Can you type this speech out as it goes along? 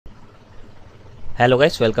Hello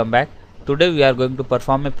guys, welcome back. Today we are going to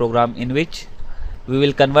perform a program in which we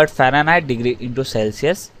will convert Fahrenheit degree into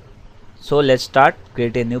Celsius. So let's start.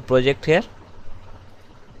 Create a new project here.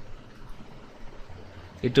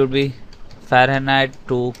 It would be Fahrenheit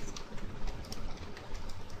to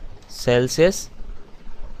Celsius.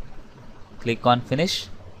 Click on finish.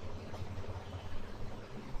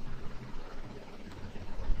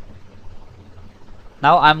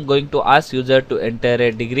 Now I am going to ask user to enter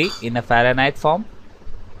a degree in a Fahrenheit form.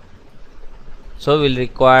 So we'll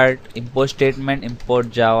require import statement, import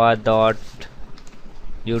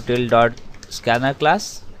java.util.scanner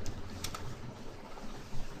class.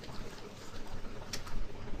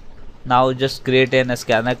 Now just create a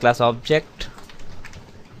scanner class object.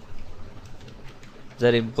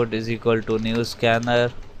 The input is equal to new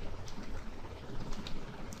scanner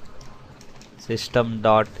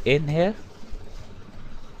system.in here.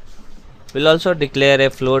 We'll also declare a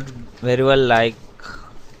float variable like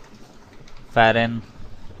Fahrenheit.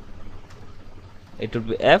 It would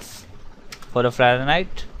be F for a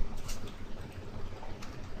Fahrenheit,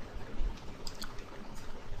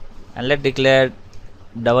 and let's declare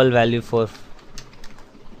double value for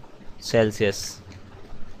Celsius.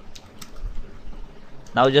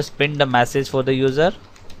 Now just print the message for the user.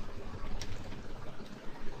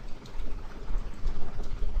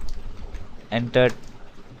 Enter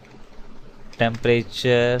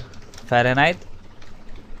temperature Fahrenheit.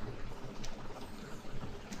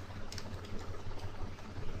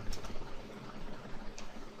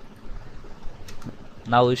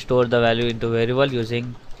 Now we store the value into variable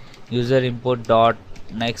using user input dot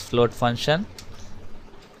next float function.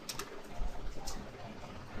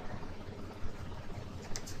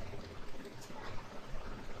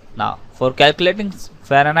 Now for calculating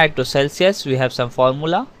Fahrenheit to Celsius, we have some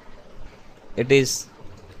formula. It is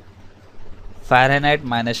Fahrenheit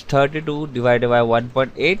minus 32 divided by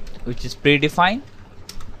 1.8, which is predefined.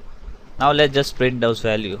 Now let's just print those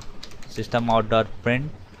value. System out dot print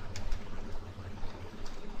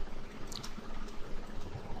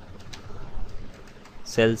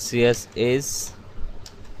Celsius is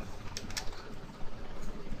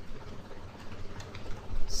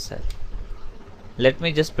set. Let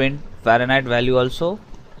me just print Fahrenheit value also.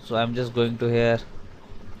 So I'm just going to here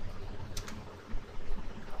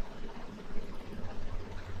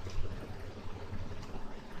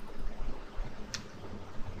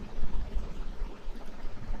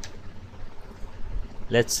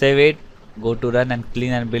let's save it, go to run and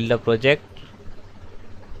clean and build a project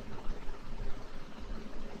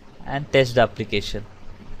and test the application.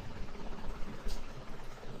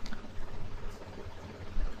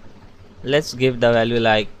 Let's give the value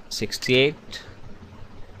like 68.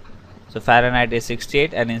 So Fahrenheit is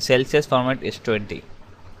 68 and in Celsius format is 20.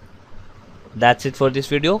 That's it for this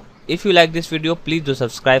video. If you like this video, please do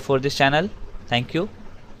subscribe for this channel. Thank you.